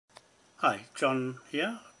Hi, John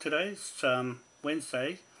here. Today's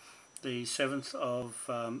Wednesday, the 7th of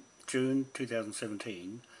June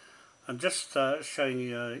 2017. I'm just showing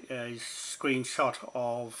you a screenshot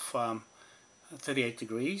of 38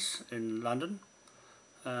 degrees in London,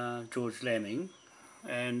 George Lambing,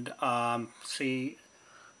 and see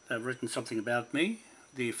they've written something about me,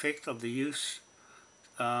 the effect of the use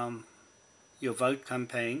your vote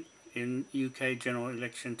campaign in UK General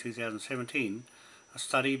Election 2017. A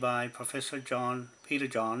study by Professor Peter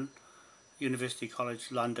John, University College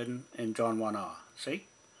London, and John Wanoa. See?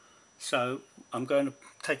 So I'm going to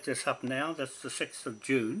take this up now. That's the 6th of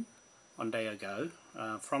June, one day ago,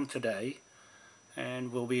 from today,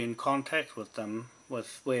 and we'll be in contact with them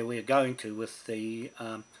with where we're going to with the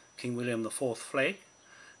King William IV flag,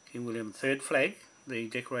 King William III flag, the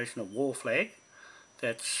Declaration of War flag.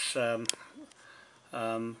 That's the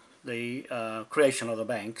creation of the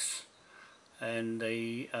banks, and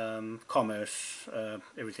the commerce,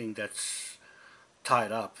 everything that's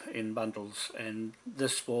tied up in bundles, and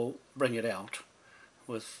this will bring it out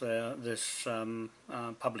with this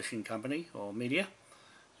publishing company or media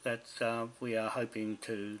that we are hoping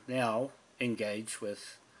to now engage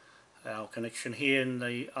with our connection here in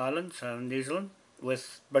the islands, New Zealand,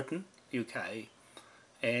 with Britain, UK,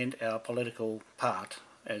 and our political part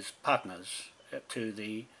as partners to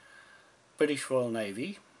the British Royal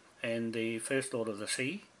Navy and the First Lord of the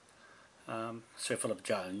Sea, Sir Philip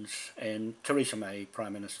Jones, and Theresa May,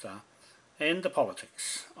 Prime Minister, and the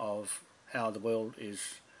politics of how the world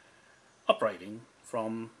is operating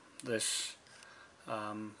from this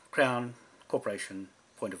Crown Corporation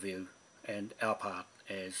point of view, and our part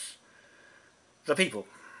as the people,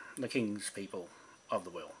 the King's people of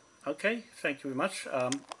the world. Okay, thank you very much.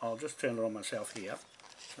 I'll just turn it on myself here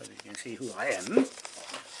so that you can see who I am.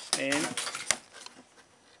 And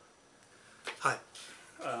hi,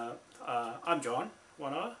 I'm John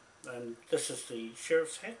Wanoa, and this is the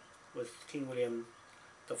Sheriff's hat with King William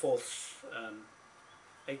IV's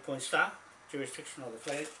 8-point star, jurisdiction of the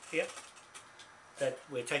flag here, that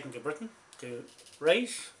we're taking to Britain to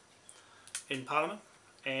raise in Parliament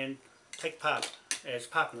and take part as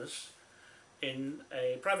partners in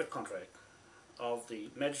a private contract of the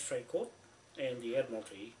Magistrate Court and the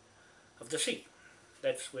Admiralty of the Sea.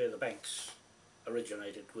 That's where the banks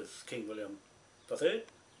originated with King William III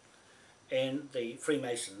and the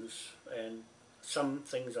Freemasons, and some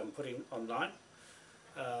things I'm putting online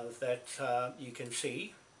that you can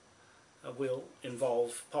see will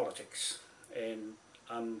involve politics, and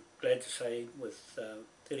I'm glad to say with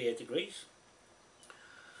 38 degrees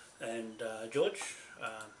and George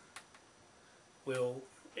will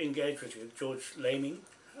engage with you. George Lambing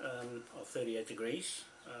of 38 degrees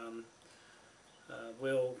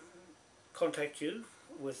will contact you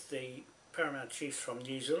with the paramount chiefs from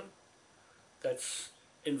New Zealand that's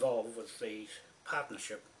involved with the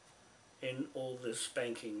partnership in all this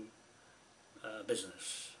banking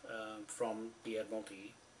business from the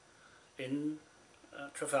Admiralty in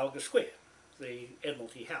Trafalgar Square. The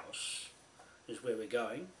Admiralty House is where we're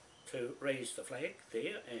going to raise the flag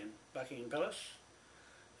there, and Buckingham Palace,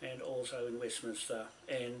 and also in Westminster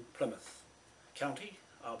and Plymouth County.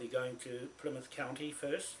 I'll be going to Plymouth County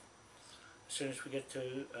first as soon as we get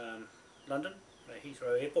to London,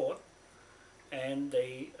 Heathrow Airport, and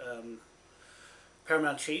the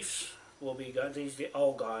paramount chiefs will be going. These are the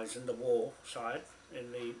old guys in the war side,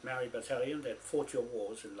 in the Maori battalion that fought your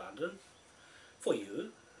wars in London for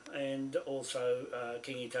you, and also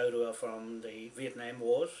Kingi Taurua from the Vietnam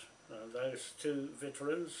Wars. Those two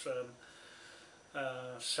veterans,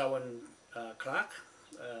 Selwyn Clark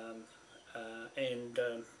and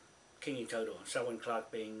Kingi Taurua, Selwyn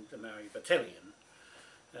Clark being the Maori battalion,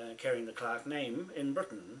 carrying the Clark name in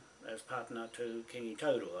Britain as partner to Kingi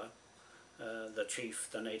Taurua, the chief,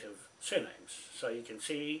 the native surnames. So you can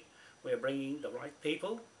see we're bringing the right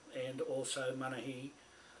people, and also Manahi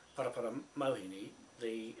Parapara Mohini,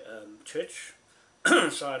 the church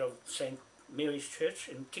side of St. Mary's Church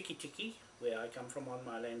in Tiki Tiki, where I come from on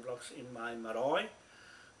my land blocks in my marae,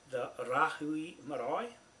 the Rahui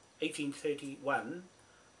marae, 1831,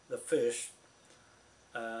 the first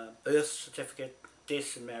birth certificate,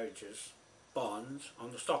 deaths and marriages bonds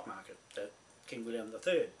on the stock market that King William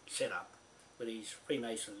III set up with his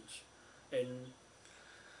Freemasons in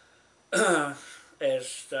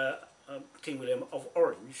as the King William of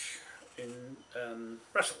Orange in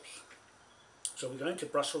Brussels. So we're going to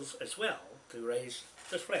Brussels as well to raise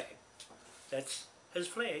this flag. That's his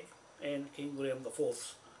flag, and King William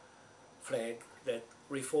IV's flag that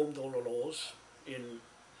reformed all the laws in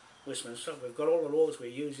Westminster. We've got all the laws we're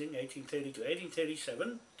using, 1830 to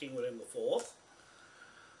 1837, King William IV,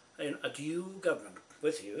 in a dual government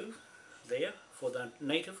with you there for the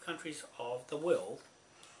native countries of the world,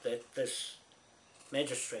 that this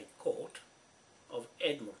magistrate court of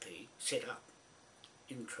Admiralty set up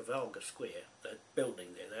in Trafalgar Square, that building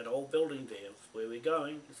there, that old building there where we're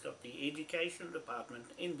going. It's got the education department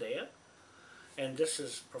in there, and this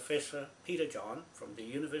is Professor Peter John from the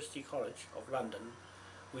University College of London.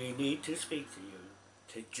 We need to speak to you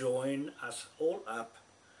to join us all up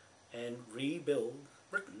and rebuild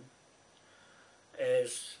Britain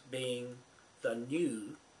as being the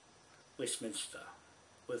new Westminster,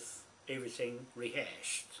 with everything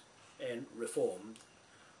rehashed and reformed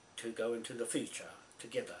to go into the future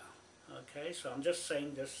together. Okay, so I'm just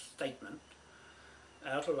saying this statement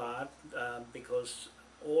out loud because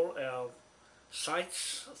all our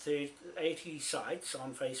sites, 80 sites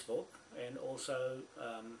on Facebook, and also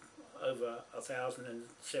over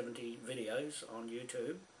 1,070 videos on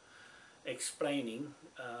YouTube explaining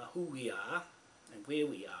who we are and where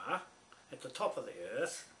we are at the top of the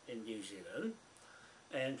earth in New Zealand,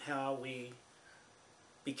 and how we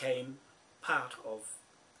became part of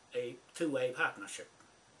a two-way partnership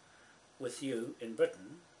with you in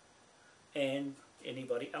Britain, and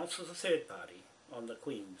anybody else is a third party on the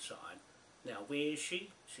Queen's side. Now, where is she?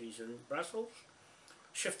 She's in Brussels,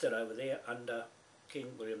 shifted over there under King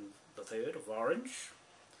William III of Orange.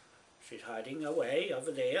 She's hiding away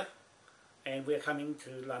over there, and we're coming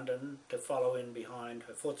to London to follow in behind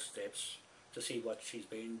her footsteps to see what she's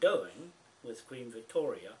been doing with Queen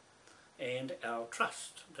Victoria and our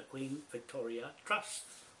trust. The Queen Victoria Trust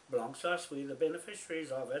belongs to us. We're the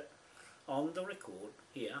beneficiaries of it on the record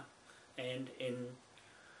here and in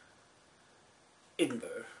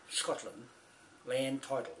Edinburgh, Scotland, Land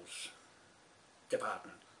Titles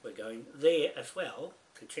Department. We're going there as well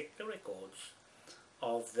to check the records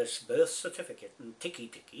of this birth certificate and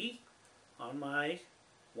tiki on my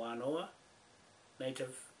Wanoa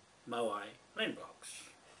native Moai land blocks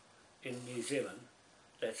in New Zealand,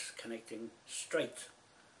 that's connecting straight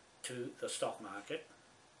to the stock market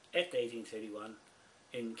at 1831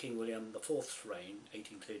 in King William IV's reign,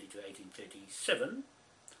 1830 to 1837,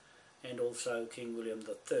 and also King William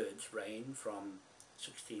III's reign from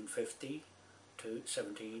 1650 to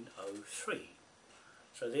 1703.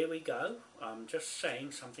 So there we go. I'm just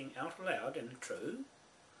saying something out loud and true,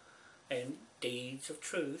 and deeds of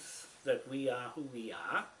truth, that we are who we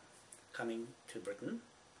are, coming to Britain.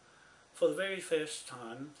 For the very first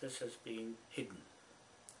time, this has been hidden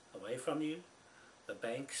away from you, the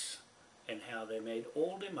banks, and how they made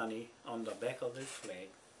all their money on the back of this flag,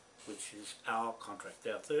 which is our contract.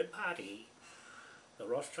 Our third party, the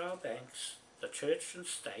Rothschild banks, the church and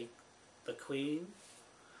state, the Queen,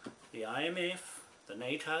 the IMF, the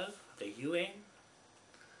NATO, the UN,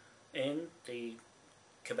 and the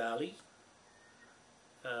Cabali,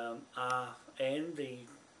 and the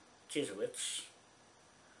Jesuits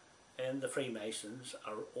and the Freemasons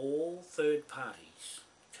are all third parties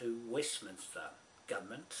to Westminster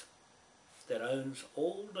government that owns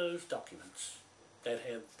all those documents that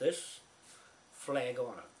have this flag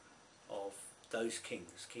on it of those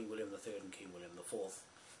kings, King William III and King William IV,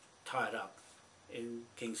 tied up in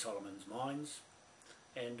King Solomon's mines,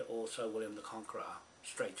 and also William the Conqueror,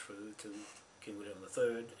 straight through to King William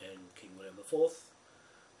III and King William IV.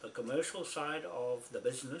 The commercial side of the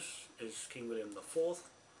business is King William IV,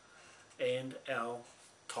 and our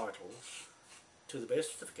titles to the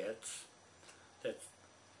birth certificates that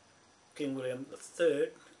King William III,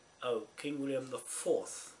 King William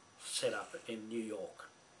IV set up in New York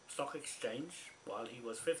Stock Exchange while he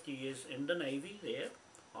was 50 years in the Navy there,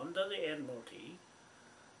 under the Admiralty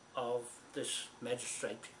of this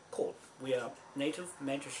magistrate court. We are native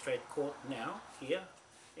magistrate court now here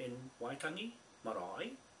in Waitangi,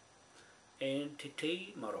 Marae, and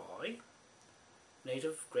Titi Marae,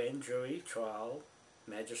 native grand jury trial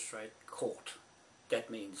magistrate court. That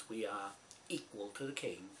means we are equal to the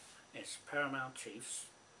king as paramount chiefs,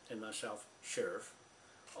 and myself sheriff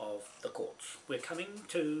of the courts. We're coming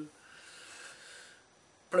to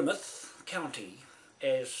Plymouth County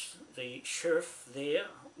as the sheriff there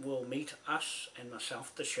will meet us and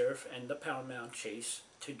myself, the sheriff, and the paramount chiefs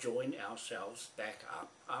to join ourselves back up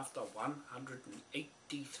after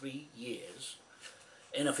 183 years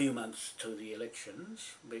in a few months to the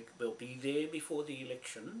elections. We'll be there before the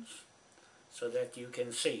elections so that you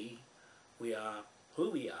can see we are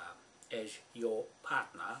who we are as your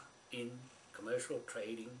partner in commercial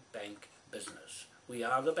trading bank business. We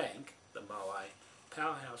are the bank, the Moai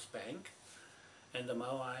Powerhouse Bank, and the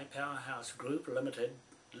Moai Powerhouse Group Limited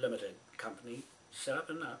company set up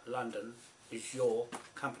in London is your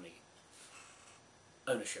company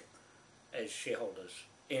ownership as shareholders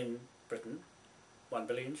in Britain, 1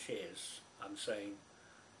 billion shares. I'm saying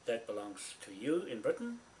that belongs to you in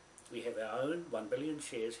Britain. We have our own 1 billion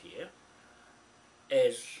shares here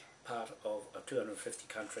as part of a 250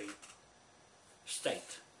 country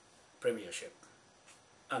state premiership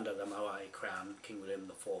under the Moai Crown King William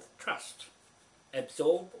IV Trust.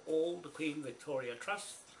 Absorb all the Queen Victoria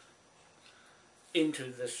Trust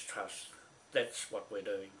into this trust. That's what we're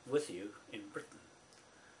doing with you in Britain.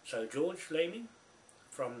 So George Laming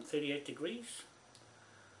from 38 Degrees.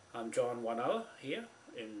 I'm John Wanoa here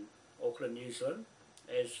in Auckland, New Zealand,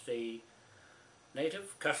 as the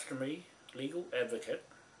native customary legal advocate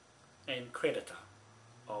and creditor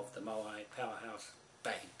of the Moai Powerhouse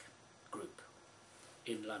Bank Group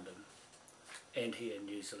in London and here in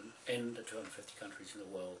New Zealand and the 250 countries in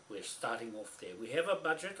the world. We're starting off there. We have a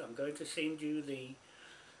budget. I'm going to send you the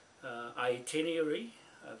itinerary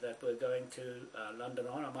that we're going to London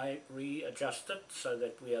on. I might readjust it so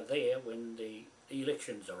that we are there when the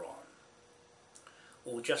elections are on,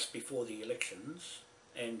 or just before the elections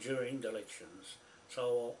and during the elections.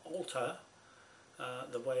 So I'll alter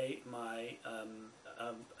the way my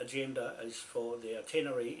agenda is for the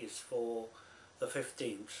itinerary is for the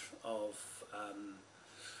 15th of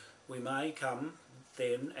we may come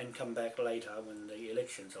then and come back later when the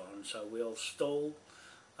election's on, so we'll still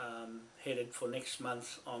headed for next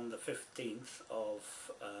month on the 15th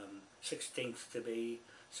of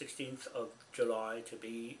 16th of July to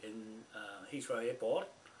be in Heathrow Airport,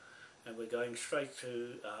 and we're going straight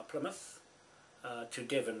to Plymouth, to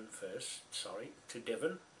Devon first, to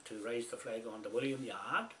Devon to raise the flag on the William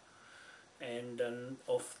Yard, and then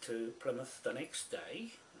off to Plymouth the next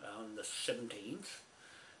day on the 17th,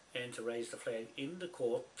 and to raise the flag in the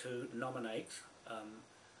court to nominate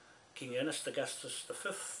King Ernest Augustus V,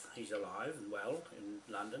 he's alive and well in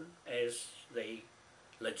London, as the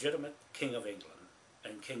legitimate King of England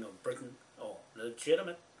and King of Britain, or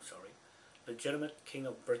legitimate King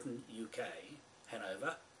of Britain, UK,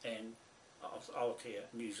 Hanover, and Aotea,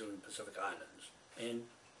 New Zealand, Pacific Islands, and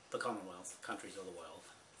the Commonwealth countries of the world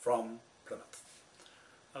from Plymouth.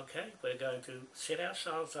 Okay, we're going to set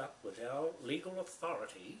ourselves up with our legal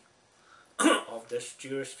authority of this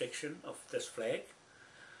jurisdiction, of this flag,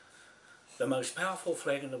 the most powerful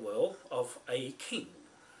flag in the world of a king,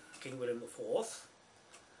 King William IV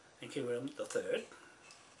and King William III,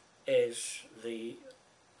 as the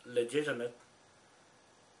legitimate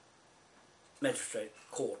magistrate,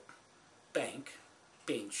 court, bank,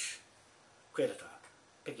 bench, creditor,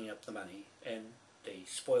 picking up the money and the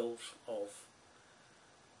spoils of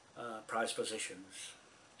prize possessions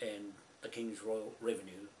and the King's royal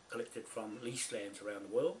revenue collected from leased lands around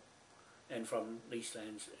the world and from leased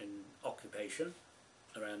lands in occupation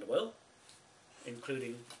around the world,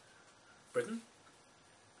 including Britain,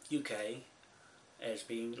 UK, as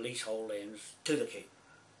being leasehold lands to the King,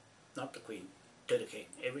 not the Queen, to the King.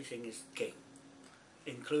 Everything is King,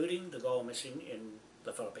 including the gold missing in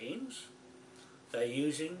the Philippines. They're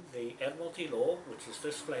using the Admiralty law, which is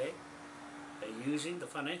this flag. They're using the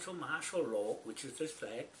financial martial law, which is this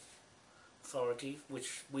flag, authority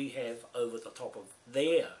which we have over the top of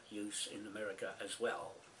their use in America as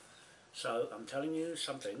well. So I'm telling you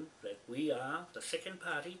something, that we are the second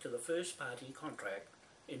party to the first party contract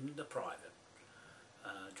in the private.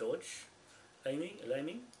 George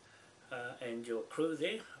Laming and your crew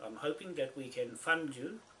there, I'm hoping that we can fund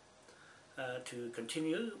you to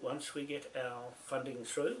continue once we get our funding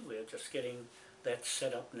through. We're just getting that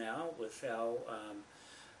set up now with our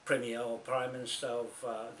Premier or Prime Minister of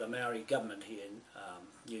the Maori government here in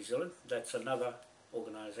New Zealand. That's another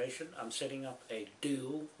organisation. I'm setting up a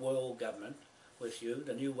dual world government with you,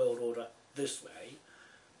 the New World Order this way,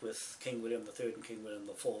 with King William III and King William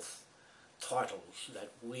IV titles that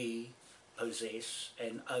we possess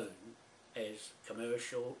and own as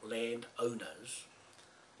commercial land owners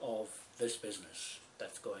of this business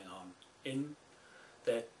that's going on in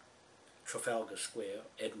that Trafalgar Square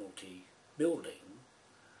Admiralty building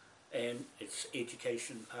and its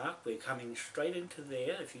education park. We're coming straight into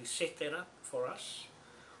there. If you set that up for us,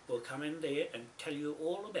 we'll come in there and tell you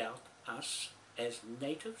all about us as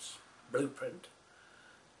natives, blueprint,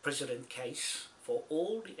 precedent case for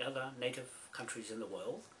all the other native countries in the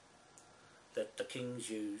world that the kings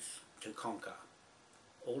use to conquer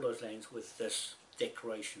all those lands with this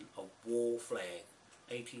declaration of war flag,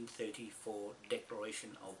 1834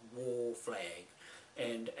 declaration of war flag,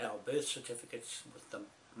 and our birth certificates with the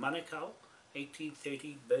Manukau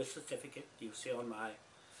 1830 birth certificate you see on my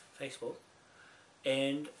Facebook,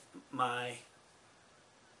 and my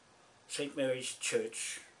St. Mary's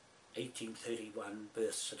Church 1831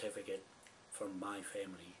 birth certificate from my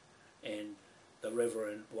family, and the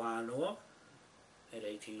Reverend Wanoa at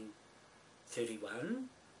 1831,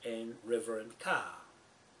 and Reverend Carr,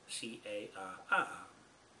 C-A-R-R,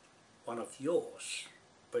 one of yours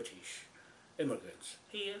British immigrants,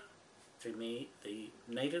 here to me, the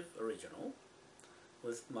native original,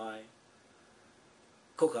 with my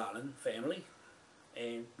Cook Island family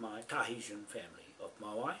and my Tahitian family of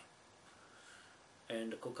Moai,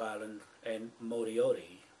 and the Cook Island and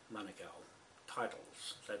Moriori Manukau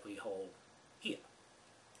titles that we hold here,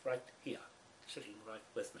 right here, sitting right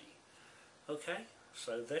with me. Okay,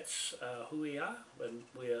 so that's who we are, and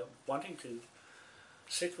we're wanting to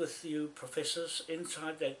sit with you professors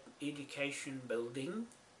inside that education building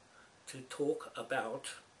to talk about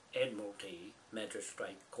Admiralty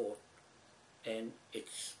Magistrate Court and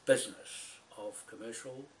its business of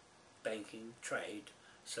commercial banking trade,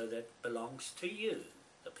 so that belongs to you,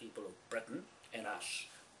 the people of Britain and us.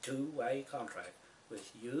 Two-way contract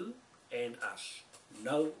with you and us,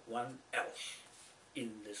 no one else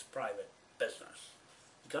in this private business.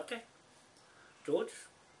 You got that? George?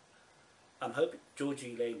 I'm hoping,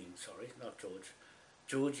 Georgie Laming, sorry, not George,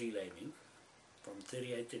 Georgie Laming from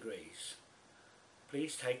 38 Degrees.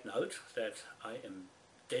 Please take note that I am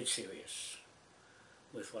dead serious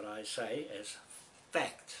with what I say as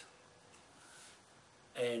fact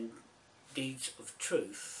and deeds of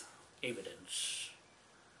truth, evidence,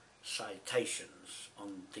 citations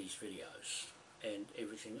on these videos, and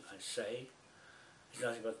everything I say is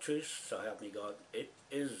nothing but truth, so help me God, it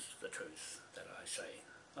is the truth that I say.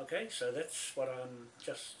 Okay, so that's what I'm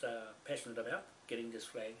just passionate about, getting this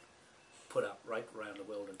flag put up right around the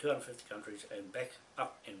world in 250 countries and back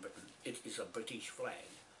up in Britain. It is a British flag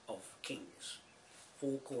of kings,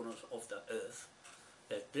 four corners of the earth,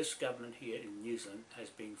 that this government here in New Zealand has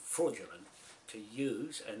been fraudulent to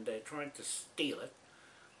use, and they're trying to steal it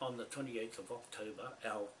on the 28th of October,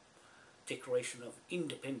 our Declaration of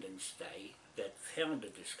Independence Day that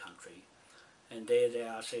founded this country. And there they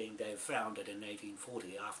are saying they found it in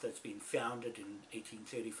 1840 after it's been founded in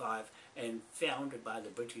 1835 and founded by the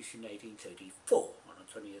British in 1834, on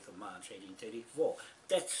the 20th of March 1834.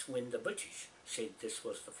 That's when the British said this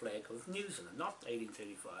was the flag of New Zealand, not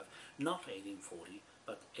 1835, not 1840,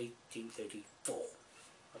 but 1834.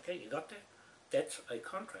 Okay, you got that? That's a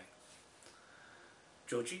contract.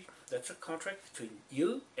 Georgie, that's a contract between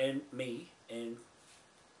you and me and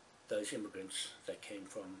those immigrants that came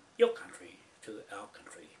from your country to our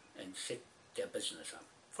country and set their business up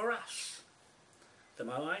for us. The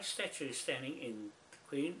Moai statue standing in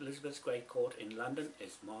Queen Elizabeth's Great Court in London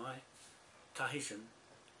is my Tahitian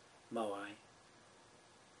Moai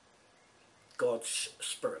God's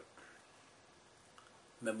Spirit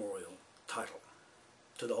memorial title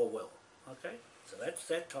to the whole world. Okay, so that's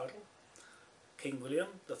that title, King William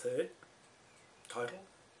III title,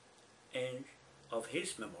 and of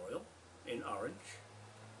his memorial in orange,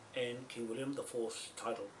 and King William IV's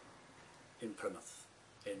title in Plymouth,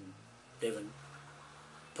 in Devon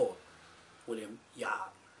Port, William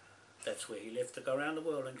Yard. That's where he left to go around the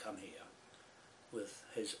world and come here with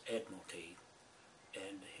his Admiralty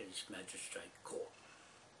and his Magistrate Court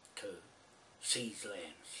to seize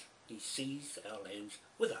lands. He seized our lands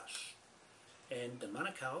with us. And the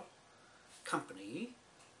Manukau Company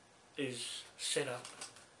is set up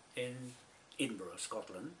in Edinburgh,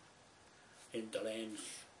 Scotland, in the land's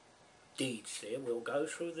deeds there. We'll go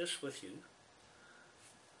through this with you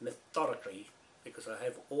methodically, because I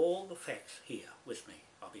have all the facts here with me.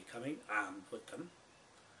 I'll be coming armed with them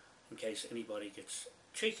in case anybody gets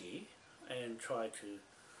cheeky and try to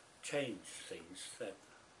change things that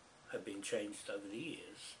have been changed over the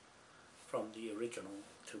years from the original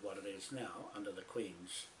to what it is now under the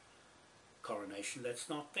Queen's coronation. That's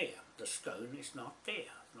not there. The stone is not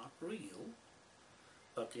there, not real.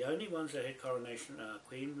 But the only ones that had coronation are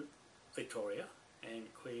Queen Victoria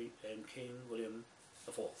and King William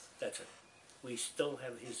IV. That's it. We still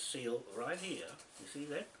have his seal right here. You see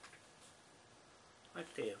that? Right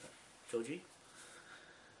there, Georgie.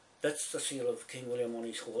 That's the seal of King William on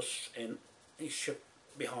his horse and his ship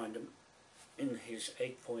behind him in his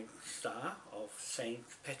 8-point star of St.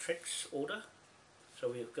 Patrick's Order.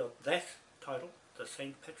 So we've got that title, the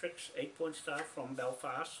St. Patrick's 8-point star from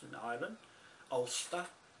Belfast in Ireland, Ulster,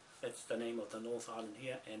 that's the name of the North Island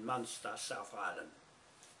here, and Munster, South Island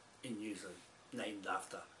in New Zealand, named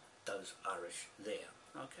after those Irish there.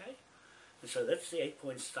 Okay, and so that's the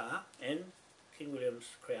 8-point star and King William's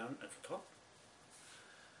crown at the top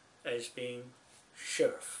as being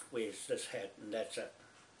sheriff. Wears this hat and that's it.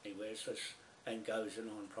 He wears this and goes in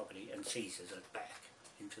on property and seizes it back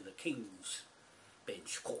into the King's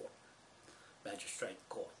Bench Court, Magistrate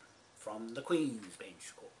Court, from the Queen's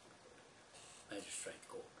Bench Court. Magistrate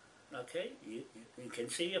Court. Okay, you can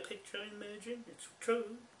see a picture emerging, it's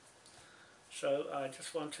true. So I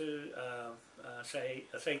just want to say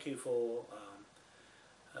thank you for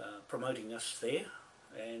promoting us there,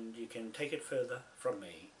 and you can take it further from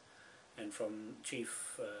me and from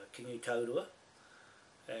Chief Kingi Taurua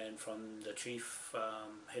and from the Chief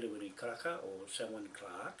Herewini Karaka or Selwyn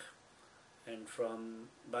Clark, and from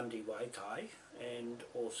Bundy Waitai, and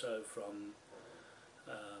also from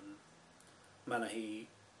Manahi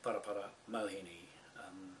Parapara Mohini.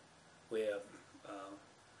 We're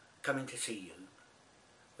coming to see you.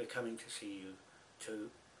 We're coming to see you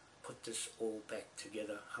to put this all back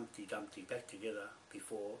together, Humpty Dumpty back together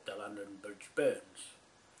before the London Bridge burns.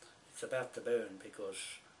 It's about to burn because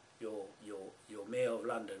your Mayor of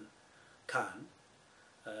London, Khan,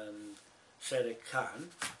 Sadiq Khan,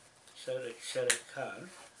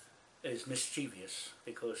 is mischievous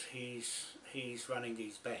because he's running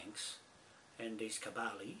these banks and these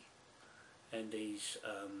cabali and these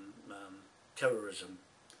terrorism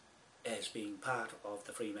as being part of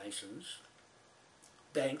the Freemasons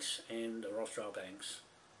banks and the Rothschild banks.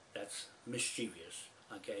 That's mischievous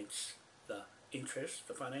against the interest,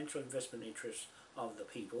 the financial investment interest of the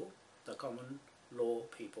people, the common law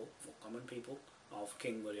people, or common people of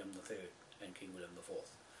King William III and King William IV.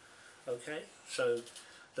 Okay, so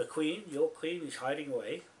the Queen, your Queen, is hiding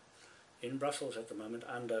away in Brussels at the moment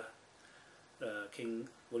under King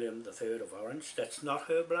William III of Orange. That's not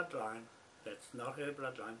her bloodline. That's not her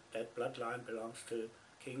bloodline. That bloodline belongs to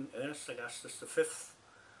King Ernest Augustus V,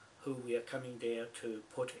 who we are coming there to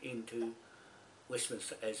put into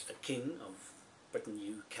Westminster as the King of Britain,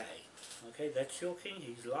 UK. Okay, that's your king.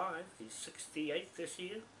 He's live. He's 68 this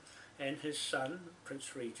year, and his son,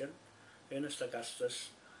 Prince Regent Ernest Augustus,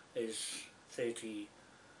 is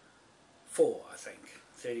 34, I think,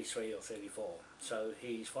 33 or 34. So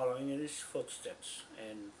he's following in his footsteps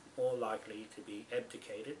and more likely to be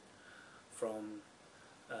abdicated from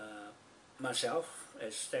myself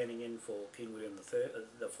as standing in for King William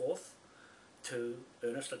IV to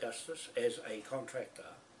Ernest Augustus as a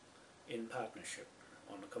contractor in partnership.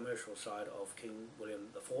 On the commercial side of King William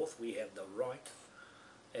IV, we have the right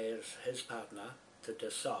as his partner to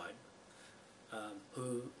decide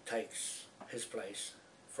who takes his place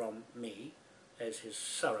from me as his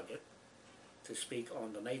surrogate to speak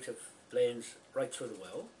on the native lands right through the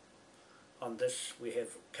world. On this we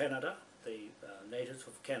have Canada, the natives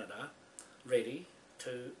of Canada, ready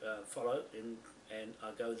to follow in, and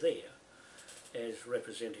I go there as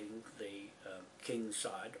representing the King's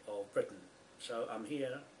side of Britain. So I'm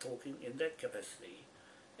here talking in that capacity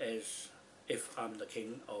as if I'm the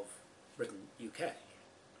King of Britain, UK.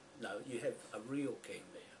 No, you have a real king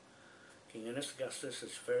there. King Ernest Augustus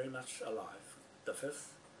is very much alive, the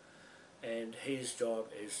 5th, and his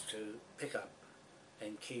job is to pick up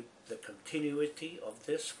and keep the continuity of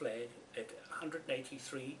this flag at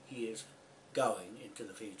 183 years going into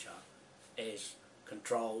the future as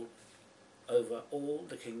control over all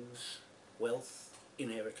the king's wealth,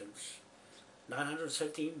 inheritance,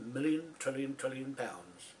 970 million trillion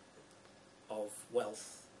pounds of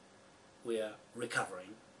wealth we're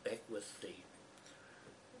recovering back with the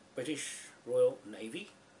British Royal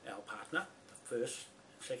Navy, our partner, the first,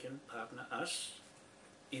 second partner, us,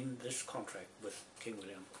 in this contract with King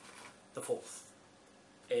William IV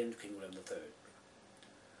and King William III.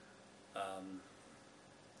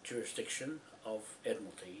 Jurisdiction of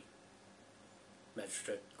Admiralty,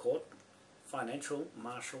 Magistrate Court, financial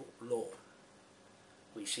martial law.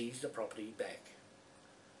 We seize the property back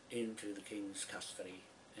into the King's custody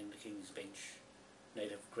and the King's Bench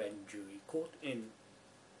Native Grand Jury Court in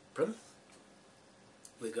Plymouth.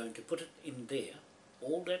 We're going to put it in there,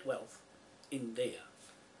 all that wealth in there,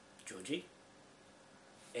 Georgie,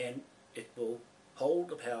 and it will hold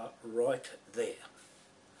the power right there.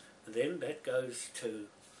 And then that goes to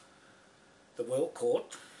the World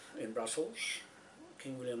Court in Brussels,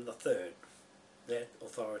 King William III. That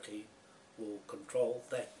authority will control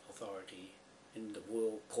that authority in the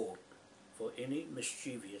World Court for any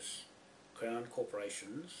mischievous Crown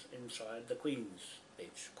corporations inside the Queen's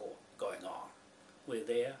Bench Court going on. We're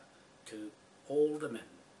there to haul them in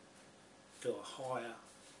to a higher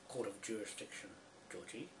court of jurisdiction,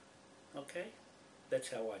 Georgie. Okay? That's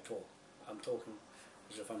how I talk. I'm talking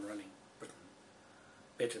as if I'm running Britain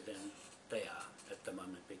better than they are at the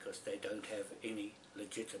moment, because they don't have any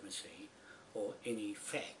legitimacy or any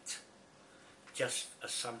fact, just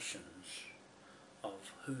assumptions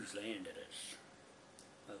of whose land it is.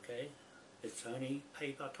 Okay? It's only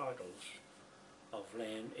paper titles of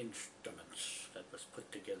land instruments that was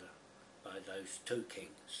put together by those two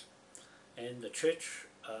kings. And the church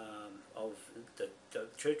of the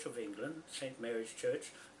Church of England, St Mary's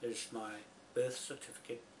Church, is my birth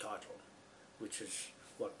certificate title, which is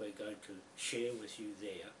what we're going to share with you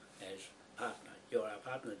there as partner. You're our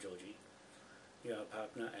partner, Georgie. You're our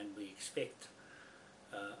partner, and we expect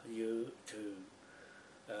you to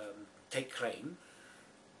take claim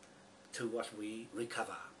to what we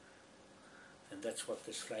recover. And that's what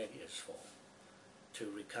this flag is for,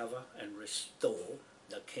 to recover and restore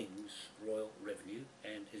the King's royal revenue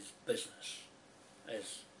and his business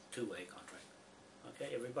as two-way contract.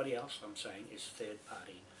 Okay, everybody else I'm saying is third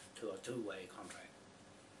party to a two-way contract.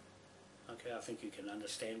 Okay, I think you can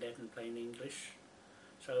understand that in plain English.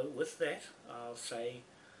 So with that, I'll say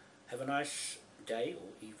have a nice day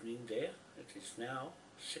or evening there. It is now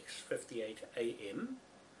 6:58 AM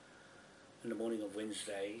in the morning of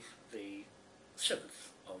Wednesday, the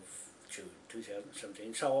 7th of June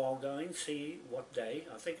 2017. So I'll go and see what day.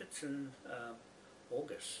 I think it's in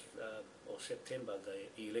August or September,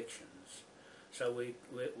 the elections. So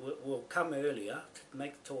we'll come earlier to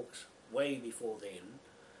make talks way before then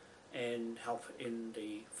and help in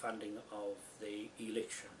the funding of the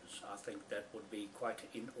elections. I think that would be quite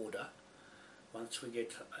in order. Once we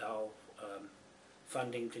get our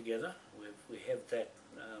funding together, we have that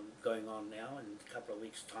going on now. In a couple of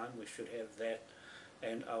weeks' time we should have that,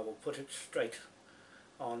 and I will put it straight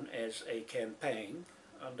on as a campaign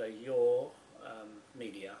under your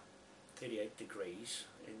media, 38 Degrees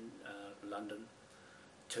in London,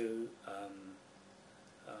 to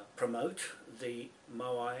promote the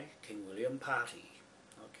Moai King William Party.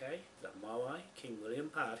 Okay, the Moai King William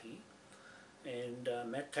Party, and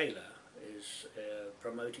Matt Taylor is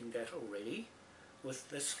promoting that already with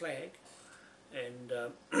this flag, and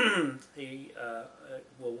he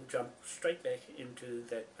will jump straight back into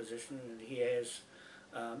that position, and he has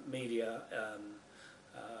media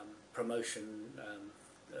promotion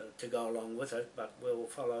to go along with it, but we'll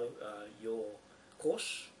follow your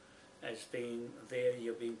course as being there.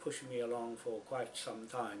 You've been pushing me along for quite some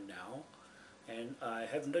time now, and I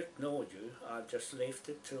haven't ignored you. I've just left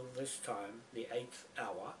it till this time, the 8th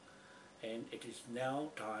hour, and it is now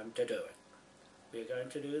time to do it. We're going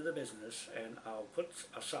to do the business, and I'll put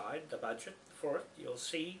aside the budget for it. You'll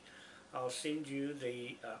see, I'll send you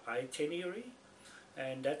the itinerary,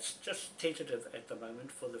 and that's just tentative at the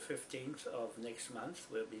moment for the 15th of next month.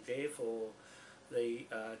 We'll be there for, the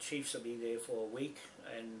chiefs will be there for a week,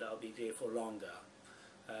 and I'll be there for longer.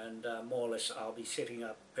 And more or less I'll be setting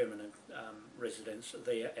up permanent residence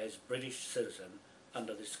there as British citizen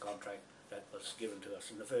under this contract that was given to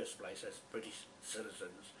us in the first place as British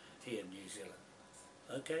citizens here in New Zealand.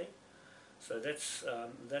 Okay, so that's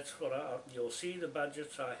what you'll see the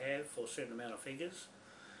budgets I have for a certain amount of figures,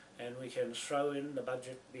 and we can throw in the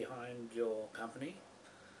budget behind your company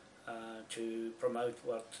to promote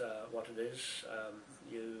what it is.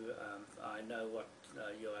 I know what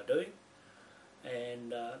you are doing,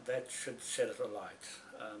 and that should set it alight.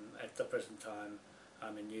 At the present time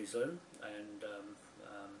I'm in New Zealand, and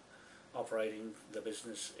operating the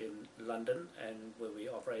business in London, and we'll be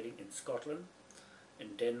operating in Scotland,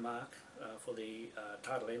 in Denmark for the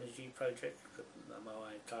tidal energy project, the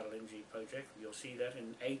Moai tidal energy project. You'll see that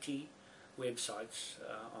in 80 websites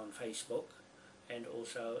on Facebook, and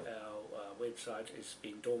also our website has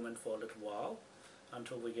been dormant for a little while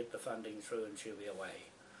until we get the funding through, and she'll be away.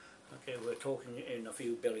 Okay, we're talking in a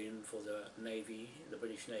few billion for the Navy, the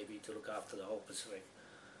British Navy, to look after the whole Pacific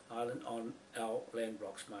Island on our land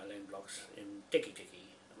blocks, my land blocks in Tiki Tiki,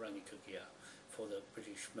 Rangitukia, for the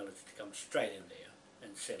British military to come straight in there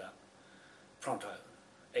and set up pronto,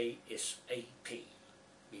 ASAP,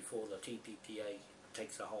 before the TPPA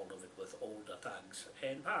takes a hold of it with all the thugs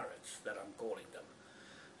and pirates that I'm calling them.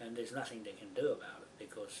 And there's nothing they can do about it,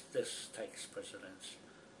 because this takes precedence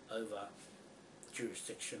over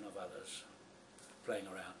jurisdiction of others playing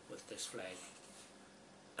around with this flag,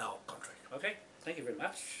 our country. Okay, thank you very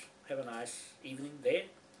much. Have a nice evening there,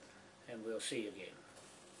 and we'll see you again.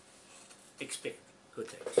 Expect good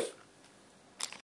things.